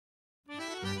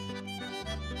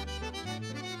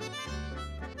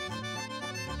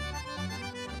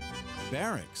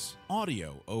Barix,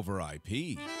 audio over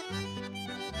IP.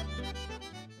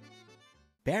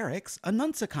 Barix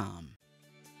Annuncicom.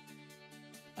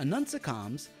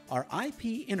 Annuncicoms are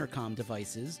IP intercom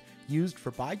devices used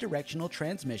for bidirectional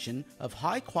transmission of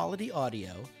high-quality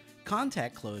audio,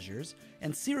 contact closures,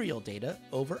 and serial data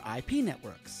over IP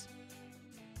networks.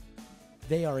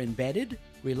 They are embedded,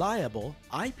 reliable,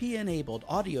 IP-enabled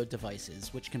audio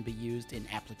devices which can be used in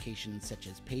applications such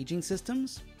as paging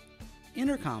systems,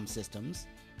 intercom systems,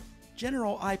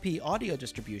 general IP audio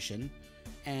distribution,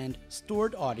 and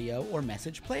stored audio or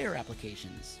message player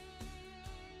applications.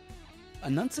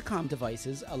 Annuncicom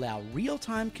devices allow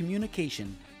real-time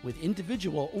communication with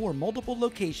individual or multiple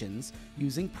locations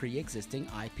using pre-existing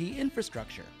IP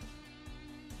infrastructure.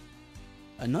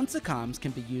 Annuncicoms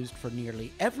can be used for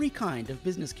nearly every kind of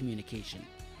business communication.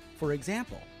 For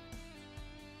example,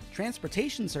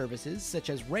 transportation services such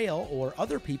as rail or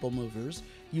other people movers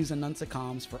use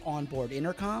Annuncicoms for onboard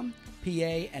intercom,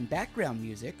 PA, and background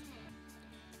music,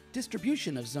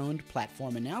 distribution of zoned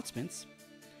platform announcements,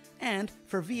 and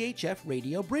for VHF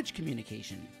radio bridge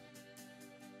communication.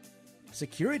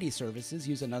 Security services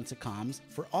use Annuncicoms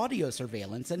for audio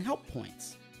surveillance and help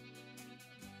points.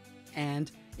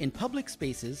 And in public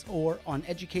spaces or on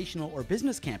educational or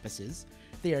business campuses,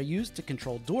 they are used to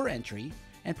control door entry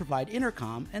and provide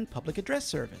intercom and public address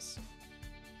service.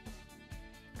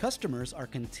 Customers are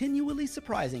continually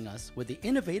surprising us with the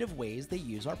innovative ways they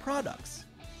use our products.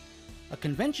 A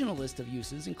conventional list of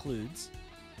uses includes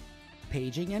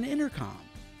paging and intercom.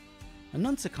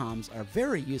 Annuncicoms are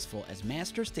very useful as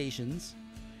master stations,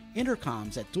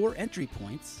 intercoms at door entry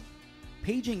points,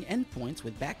 paging endpoints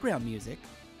with background music,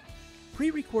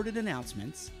 pre-recorded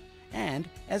announcements, and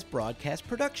as broadcast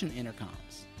production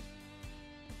intercoms.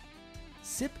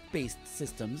 SIP-based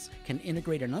systems can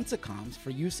integrate Annuncicoms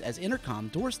for use as intercom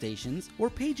door stations or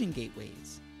paging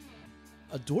gateways.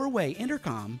 A doorway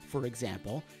intercom, for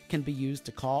example, can be used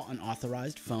to call an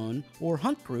authorized phone or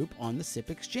hunt group on the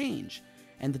SIP exchange,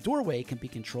 and the doorway can be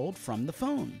controlled from the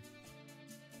phone.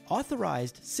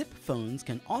 Authorized SIP phones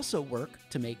can also work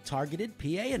to make targeted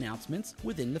PA announcements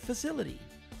within the facility.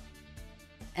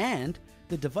 And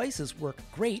the devices work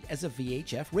great as a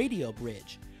VHF radio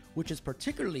bridge, which is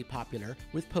particularly popular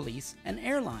with police and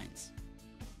airlines.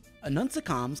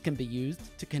 Annuncicoms can be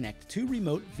used to connect two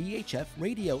remote VHF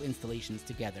radio installations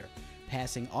together,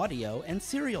 passing audio and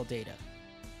serial data.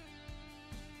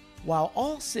 While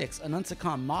all 6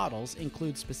 Annuncicom models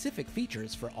include specific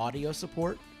features for audio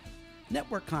support,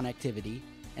 network connectivity,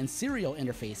 and serial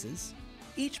interfaces,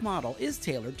 each model is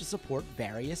tailored to support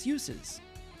various uses.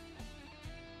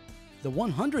 The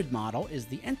 100 model is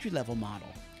the entry-level model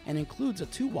and includes a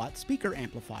 2-watt speaker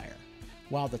amplifier,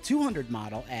 while the 200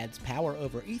 model adds power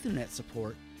over Ethernet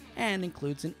support and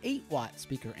includes an 8-watt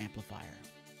speaker amplifier.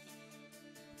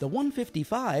 The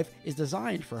 155 is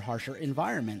designed for harsher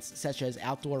environments such as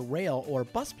outdoor rail or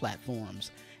bus platforms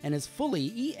and is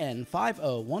fully EN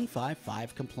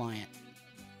 50155 compliant.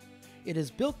 It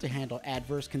is built to handle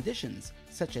adverse conditions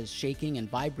such as shaking and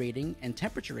vibrating and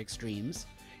temperature extremes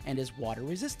and is water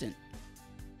resistant.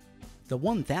 The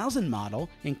 1000 model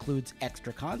includes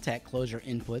extra contact closure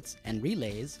inputs and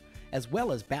relays, as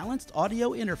well as balanced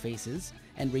audio interfaces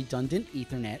and redundant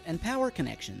Ethernet and power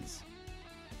connections.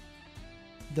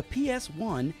 The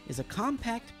PS1 is a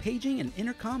compact paging and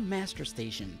intercom master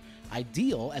station,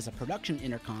 ideal as a production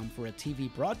intercom for a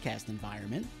TV broadcast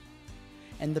environment.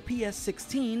 And the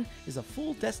PS16 is a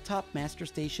full desktop master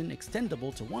station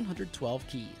extendable to 112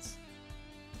 keys.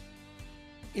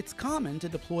 It's common to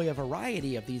deploy a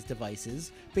variety of these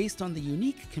devices based on the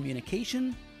unique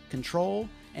communication, control,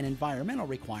 and environmental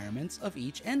requirements of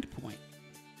each endpoint.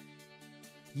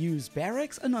 Use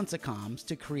Barix Annuncicoms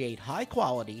to create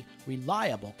high-quality,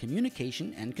 reliable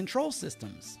communication and control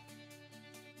systems.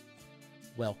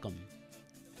 Welcome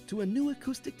to a new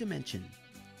acoustic dimension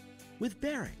with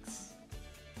Barix.